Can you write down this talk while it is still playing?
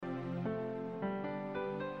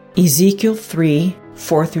Ezekiel 3,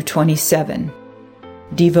 4-27.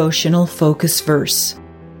 Devotional Focus Verse.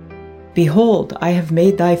 Behold, I have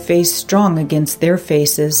made thy face strong against their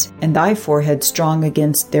faces, and thy forehead strong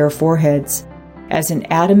against their foreheads. As an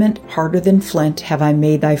adamant harder than flint have I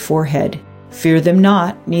made thy forehead. Fear them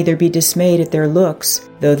not, neither be dismayed at their looks,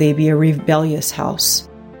 though they be a rebellious house.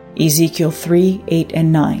 Ezekiel 3, 8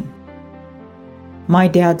 and 9. My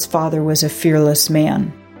dad's father was a fearless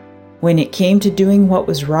man. When it came to doing what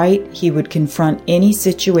was right, he would confront any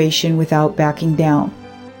situation without backing down.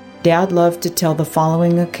 Dad loved to tell the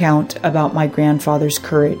following account about my grandfather's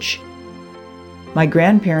courage. My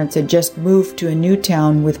grandparents had just moved to a new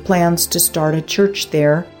town with plans to start a church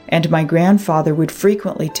there, and my grandfather would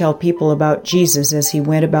frequently tell people about Jesus as he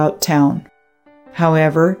went about town.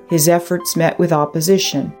 However, his efforts met with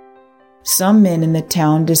opposition. Some men in the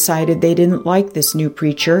town decided they didn't like this new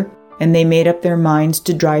preacher, and they made up their minds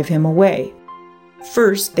to drive him away.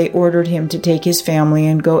 First, they ordered him to take his family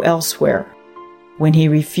and go elsewhere. When he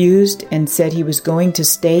refused and said he was going to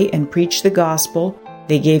stay and preach the gospel,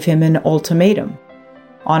 they gave him an ultimatum.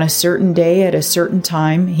 On a certain day at a certain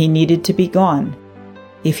time, he needed to be gone.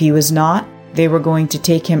 If he was not, they were going to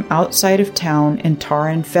take him outside of town and tar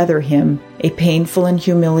and feather him, a painful and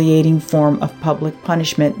humiliating form of public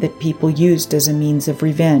punishment that people used as a means of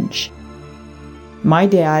revenge. My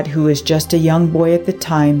dad, who was just a young boy at the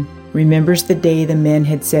time, remembers the day the men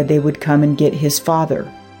had said they would come and get his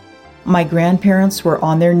father. My grandparents were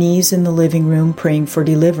on their knees in the living room praying for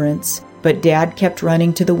deliverance, but Dad kept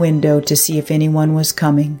running to the window to see if anyone was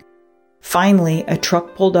coming. Finally, a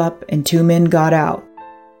truck pulled up and 2 men got out.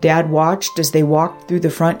 Dad watched as they walked through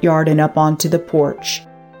the front yard and up onto the porch.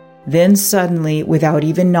 Then suddenly, without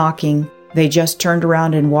even knocking, they just turned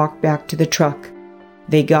around and walked back to the truck.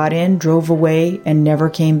 They got in, drove away, and never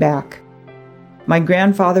came back. My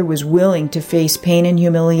grandfather was willing to face pain and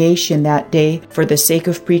humiliation that day for the sake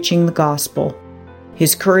of preaching the gospel.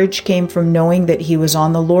 His courage came from knowing that he was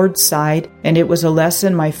on the Lord's side, and it was a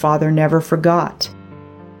lesson my father never forgot.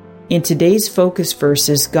 In today's focus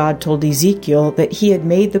verses, God told Ezekiel that he had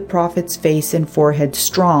made the prophet's face and forehead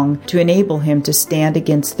strong to enable him to stand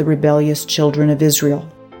against the rebellious children of Israel.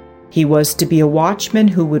 He was to be a watchman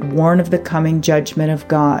who would warn of the coming judgment of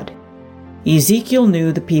God. Ezekiel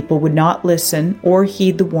knew the people would not listen or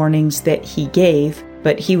heed the warnings that he gave,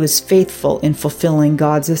 but he was faithful in fulfilling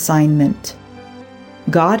God's assignment.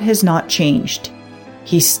 God has not changed.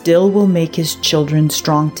 He still will make his children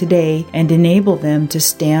strong today and enable them to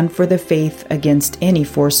stand for the faith against any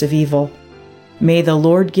force of evil. May the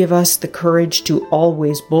Lord give us the courage to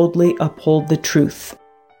always boldly uphold the truth.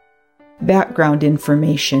 Background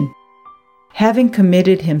information. Having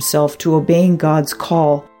committed himself to obeying God's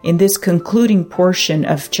call, in this concluding portion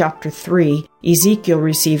of chapter 3, Ezekiel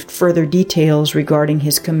received further details regarding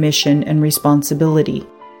his commission and responsibility.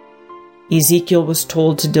 Ezekiel was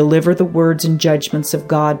told to deliver the words and judgments of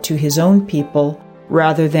God to his own people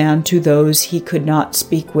rather than to those he could not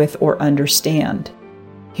speak with or understand.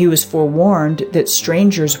 He was forewarned that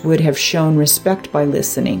strangers would have shown respect by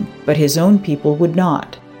listening, but his own people would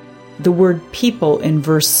not. The word people in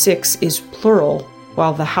verse 6 is plural,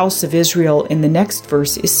 while the house of Israel in the next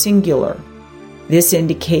verse is singular. This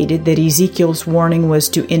indicated that Ezekiel's warning was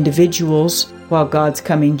to individuals, while God's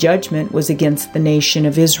coming judgment was against the nation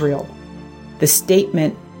of Israel. The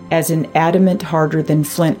statement, "As an adamant harder than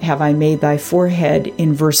flint have I made thy forehead,"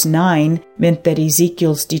 in verse 9 meant that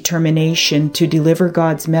Ezekiel's determination to deliver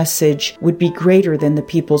God's message would be greater than the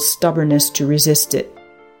people's stubbornness to resist it.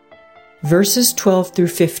 Verses 12 through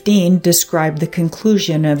 15 describe the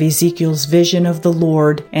conclusion of Ezekiel's vision of the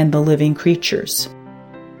Lord and the living creatures.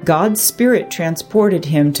 God's Spirit transported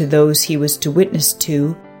him to those he was to witness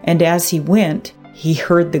to, and as he went, he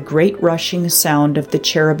heard the great rushing sound of the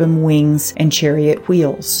cherubim wings and chariot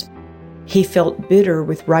wheels. He felt bitter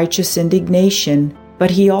with righteous indignation,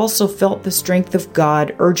 but he also felt the strength of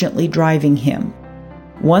God urgently driving him.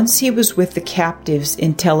 Once he was with the captives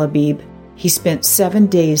in Tel Aviv, he spent 7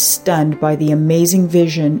 days stunned by the amazing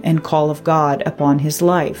vision and call of God upon his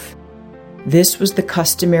life. This was the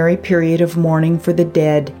customary period of mourning for the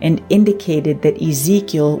dead and indicated that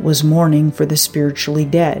Ezekiel was mourning for the spiritually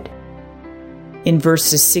dead. In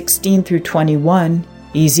verses 16 through 21,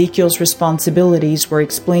 Ezekiel's responsibilities were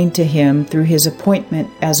explained to him through his appointment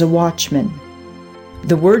as a watchman.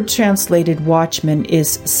 The word translated watchman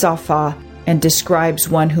is sapha, and describes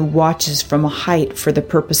one who watches from a height for the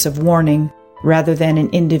purpose of warning, rather than an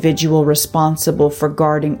individual responsible for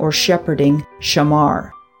guarding or shepherding, shamar.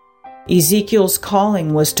 Ezekiel's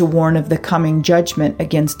calling was to warn of the coming judgment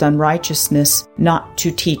against unrighteousness, not to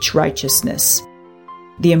teach righteousness.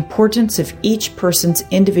 The importance of each person's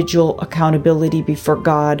individual accountability before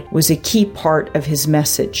God was a key part of his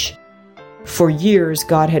message. For years,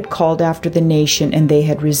 God had called after the nation and they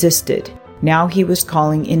had resisted. Now he was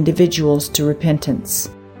calling individuals to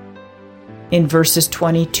repentance. In verses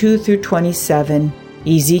 22 through 27,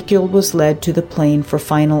 Ezekiel was led to the plain for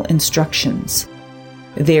final instructions.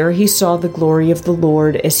 There he saw the glory of the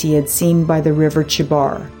Lord as he had seen by the river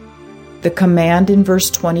Chebar. The command in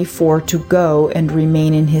verse 24 to go and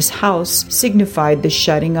remain in his house signified the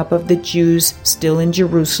shutting up of the Jews still in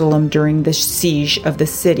Jerusalem during the siege of the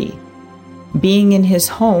city. Being in his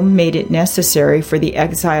home made it necessary for the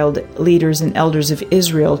exiled leaders and elders of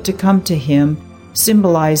Israel to come to him,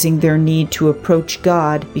 symbolizing their need to approach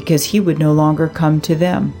God because he would no longer come to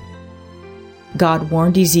them. God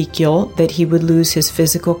warned Ezekiel that he would lose his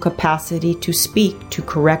physical capacity to speak to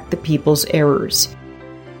correct the people's errors.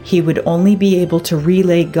 He would only be able to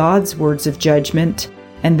relay God's words of judgment,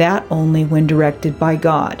 and that only when directed by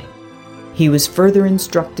God. He was further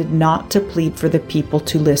instructed not to plead for the people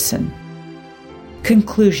to listen.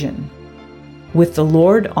 Conclusion: with the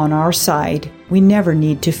Lord on our side, we never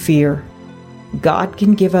need to fear. God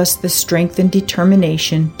can give us the strength and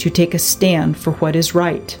determination to take a stand for what is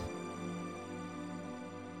right.